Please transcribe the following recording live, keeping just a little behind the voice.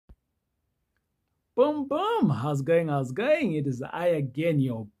Boom, boom. How's going? How's going? It is I again,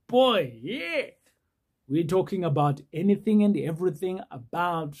 your boy. Yeah. We're talking about anything and everything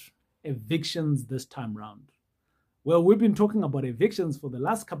about evictions this time round. Well, we've been talking about evictions for the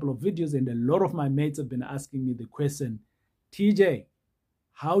last couple of videos, and a lot of my mates have been asking me the question, TJ,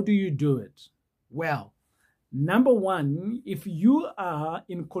 how do you do it? Well, number one, if you are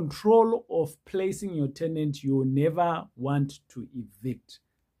in control of placing your tenant, you never want to evict.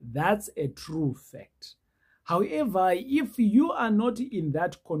 That's a true fact. However, if you are not in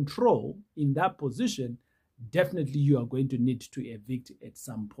that control, in that position, definitely you are going to need to evict at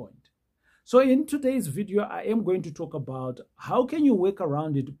some point. So in today's video, I am going to talk about how can you work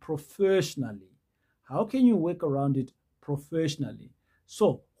around it professionally. How can you work around it professionally?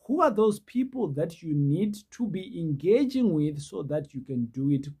 So who are those people that you need to be engaging with so that you can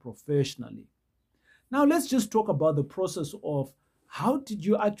do it professionally? Now let's just talk about the process of how did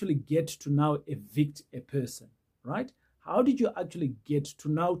you actually get to now evict a person, right? How did you actually get to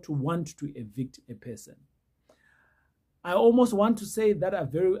now to want to evict a person? I almost want to say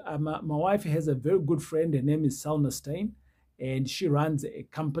that my wife has a very good friend. Her name is Selna Stein, and she runs a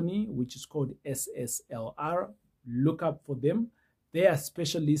company which is called SSLR. Look up for them. They are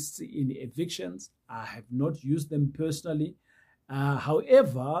specialists in evictions. I have not used them personally.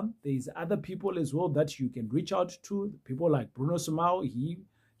 However, there's other people as well that you can reach out to. People like Bruno Sumau,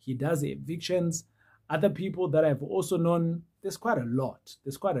 he does evictions. Other people that I've also known, there's quite a lot.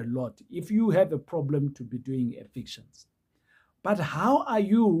 There's quite a lot if you have a problem to be doing evictions. But how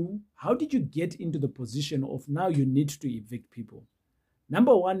did you get into the position of now you need to evict people?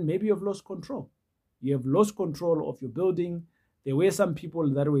 Number one, maybe you've lost control. You have lost control of your building. There were some people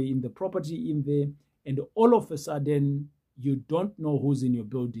that were in the property in there, and all of a sudden, you don't know who's in your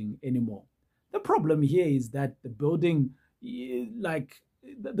building anymore. The problem here is that the building,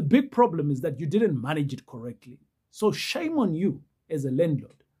 the big problem is that you didn't manage it correctly. So shame on you as a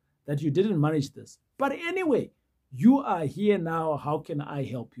landlord that you didn't manage this. But anyway, you are here now. How can I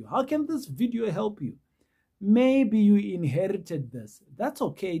help you? How can this video help you? Maybe you inherited this. That's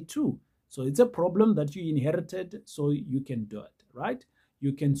okay too. So it's a problem that you inherited, so you can do it, right?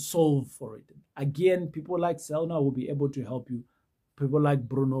 You can solve for it. Again, people like Selna will be able to help you. People like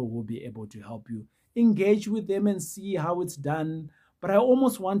Bruno will be able to help you. Engage with them and see how it's done. But I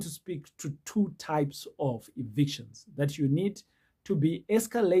almost want to speak to two types of evictions that you need to be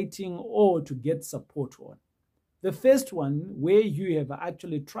escalating or to get support on. The first one, where you have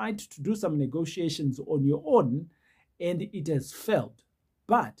actually tried to do some negotiations on your own and it has failed,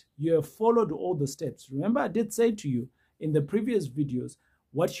 but you have followed all the steps. Remember, I did say to you in the previous videos,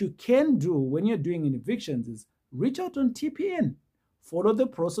 what you can do when you're doing an evictions is reach out on TPN, follow the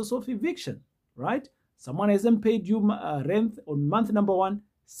process of eviction, right? Someone hasn't paid you rent on month number one,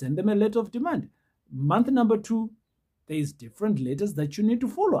 send them a letter of demand. Month number two, there's different letters that you need to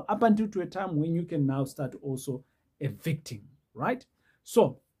follow up until to a time when you can now start also evicting, right?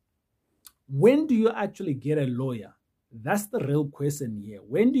 So when do you actually get a lawyer? That's the real question here.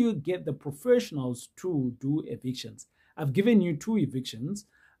 When do you get the professionals to do evictions? I've given you two evictions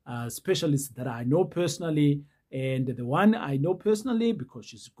specialists that I know personally, and the one I know personally because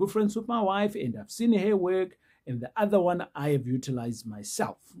she's good friends with my wife and I've seen her work, and the other one I have utilized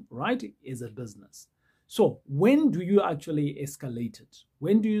myself, right, as a business. So when do you actually escalate it?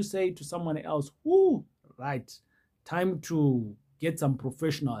 When do you say to someone else, "Ooh, right, time to get some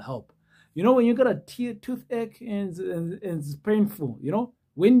professional help"? You know, when you got a toothache and it's painful, you know,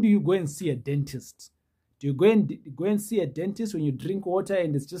 when do you go and see a dentist? Do you go and see a dentist when you drink water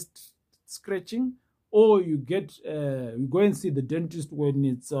and it's just scratching? Or you go and see the dentist when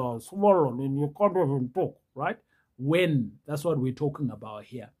it's swollen and you can't even talk, right? When? That's what we're talking about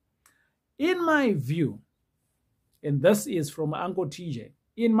here. In my view, and this is from Uncle TJ,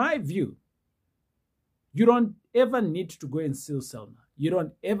 in my view, you don't ever need to go and see Selna. You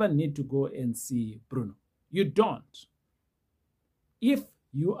don't ever need to go and see Bruno. You don't. If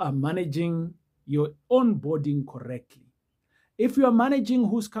you are managing your onboarding correctly, if you are managing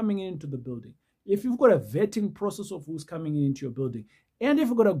who's coming into the building, if you've got a vetting process of who's coming into your building, and if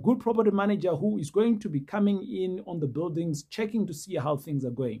you've got a good property manager who is going to be coming in on the buildings, checking to see how things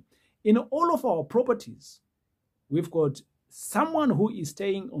are going. In all of our properties, we've got someone who is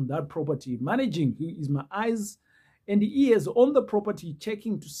staying on that property, managing, who is my eyes and ears on the property,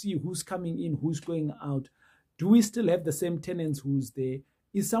 checking to see who's coming in, who's going out. Do we still have the same tenants who's there?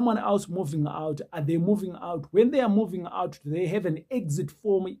 Is someone else moving out? Are they moving out? When they are moving out, do they have an exit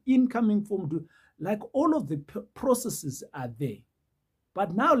form, incoming form? Like all of the processes are there.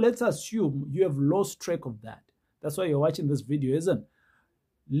 But now let's assume you have lost track of that. That's why you're watching this video, isn't it?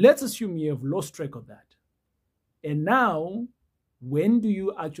 Let's assume you have lost track of that. And now, when do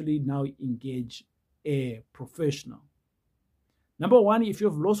you actually now engage a professional? Number one, if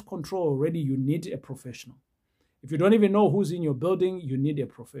you've lost control already, you need a professional. If you don't even know who's in your building, you need a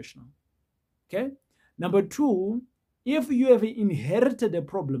professional. Okay? Number two, if you have inherited a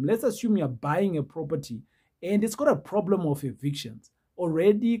problem, let's assume you're buying a property and it's got a problem of evictions,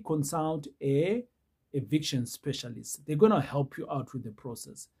 already consult a eviction specialist. They're going to help you out with the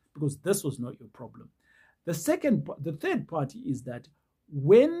process because this was not your problem. The third part is that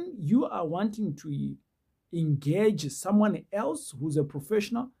when you are wanting to engage someone else who's a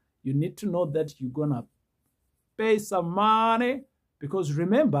professional, you need to know that you're going to pay some money, because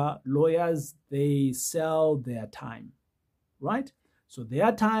remember, lawyers, they sell their time, right? So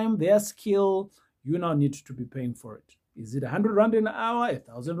their time, their skill, you now need to be paying for it. Is it 100 Rand an hour,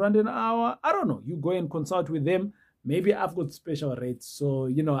 1,000 Rand an hour? I don't know. You go and consult with them. Maybe I've got special rates. So,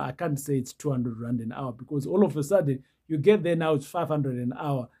 I can't say it's 200 Rand an hour, because all of a sudden you get there now, it's 500 an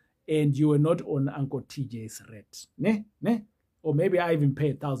hour and you were not on Uncle TJ's rate. Ne? Or maybe I even pay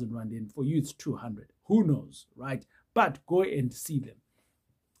 1,000 Rand and for you it's 200. Who knows, right? But go and see them.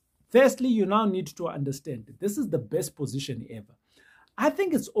 Firstly, you now need to understand that this is the best position ever. I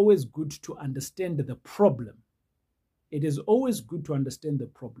think it's always good to understand the problem. It is always good to understand the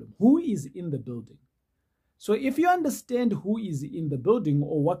problem. Who is in the building? So if you understand who is in the building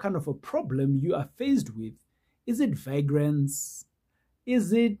or what kind of a problem you are faced with, is it vagrants?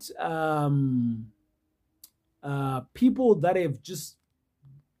 Is it people that have just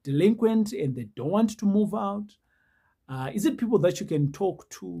delinquent and they don't want to move out? Is it people that you can talk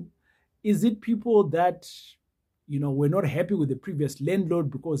to? Is it people that, were not happy with the previous landlord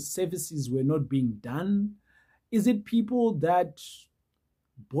because services were not being done? Is it people that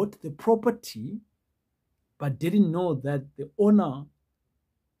bought the property but didn't know that the owner,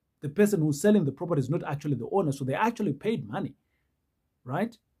 the person who's selling the property, is not actually the owner, so they actually paid money,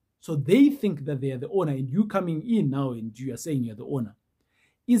 right? So they think that they are the owner, and you coming in now and you are saying you're the owner.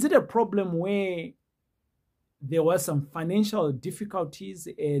 Is it a problem where there were some financial difficulties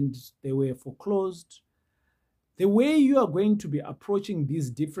and they were foreclosed? The way you are going to be approaching these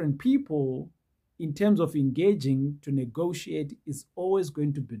different people in terms of engaging to negotiate is always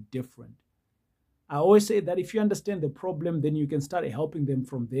going to be different. I always say that if you understand the problem, then you can start helping them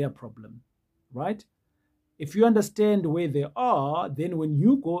from their problem, right? If you understand where they are, then when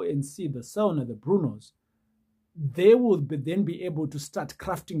you go and see the Selna, the Brunos, they will then be able to start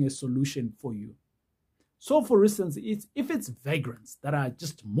crafting a solution for you. So for instance, if it's vagrants that are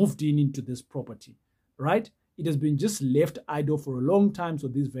just moved into this property, right? It has been just left idle for a long time, so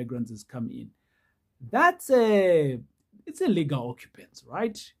these vagrants has come in. It's a legal occupants,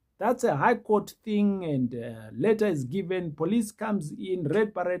 right? That's a high court thing, and letter is given, police comes in,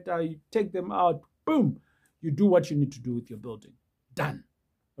 red barretta, you take them out, boom, you do what you need to do with your building. Done,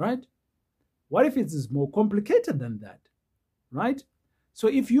 right? What if it is more complicated than that, right? So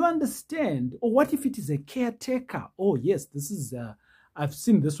if you understand, or what if it is a caretaker? Oh yes, this is, I've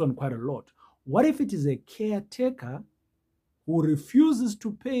seen this one quite a lot. What if it is a caretaker who refuses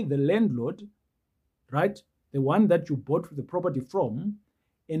to pay the landlord, right? The one that you bought the property from,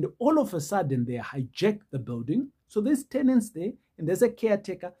 and all of a sudden they hijack the building. So there's tenants there and there's a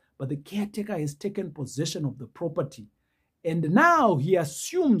caretaker, but the caretaker has taken possession of the property. And now he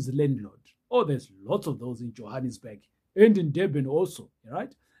assumes landlord. Oh, there's lots of those in Johannesburg and in Durban also,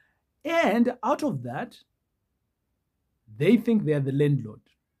 right? And out of that, they think they're the landlord.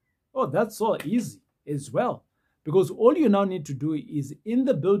 Oh, that's so easy as well. Because all you now need to do is in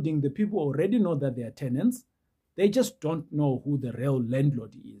the building, the people already know that they are tenants. They just don't know who the real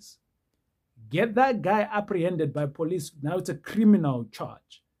landlord is. Get that guy apprehended by police. Now it's a criminal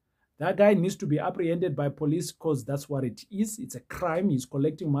charge. That guy needs to be apprehended by police because that's what it is. It's a crime. He's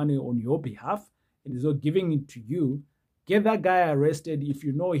collecting money on your behalf and he's not giving it to you. Get that guy arrested. If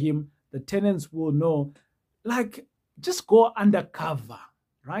you know him, the tenants will know. Like, just go undercover,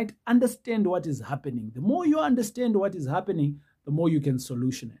 right? Understand what is happening. The more you understand what is happening, the more you can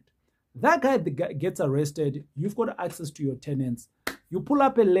solution it. That guy that gets arrested, you've got access to your tenants. You pull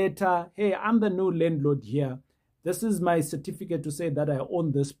up a letter, hey, I'm the new landlord here. This is my certificate to say that I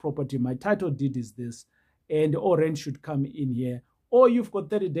own this property. My title deed is this, and all rent should come in here. Or you've got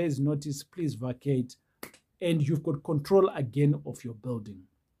 30 days notice, please vacate, and you've got control again of your building.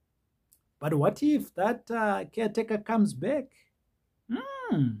 But what if that caretaker comes back?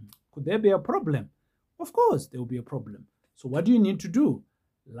 Could there be a problem? Of course, there will be a problem. So what do you need to do?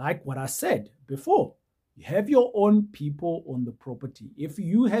 Like what I said before, Have your own people on the property. If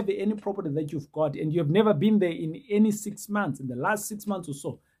you have any property that you've got and you've never been there in any 6 months, in the last 6 months or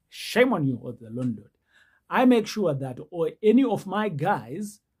so, shame on you, or the landlord. I make sure that, or any of my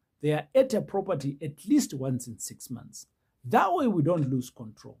guys, they are at a property at least once in 6 months. That way we don't lose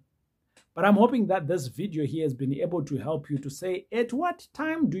control. But I'm hoping that this video here has been able to help you to say, at what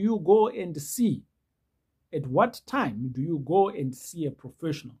time do you go and see? At what time do you go and see a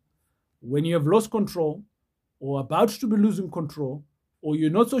professional? When you have lost control, or about to be losing control, or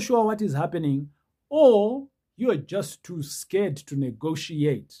you're not so sure what is happening, or you're just too scared to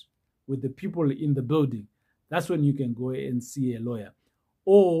negotiate with the people in the building, that's when you can go and see a lawyer.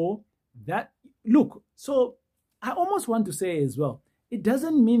 Or that, look, so I almost want to say as well, it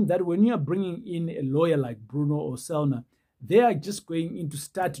doesn't mean that when you are bringing in a lawyer like Bruno or Selna, they are just going in to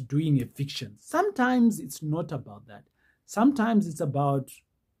start doing evictions. Sometimes it's not about that. Sometimes it's about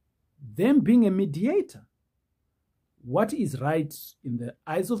them being a mediator. What is right in the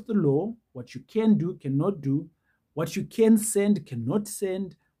eyes of the law, what you can do, cannot do, what you can send, cannot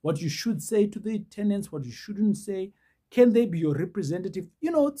send, what you should say to the tenants, what you shouldn't say. Can they be your representative?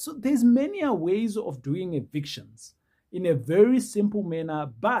 You know, so there's many ways of doing evictions in a very simple manner.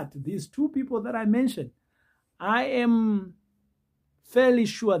 But these two people that I mentioned, I am fairly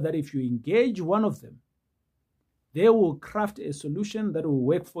sure that if you engage one of them, they will craft a solution that will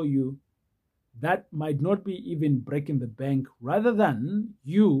work for you, that might not be even breaking the bank, rather than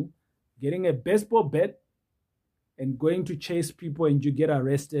you getting a baseball bat and going to chase people and you get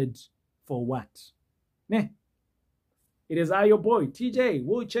arrested for what? It is I, your boy, TJ.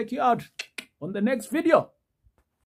 We'll check you out on the next video.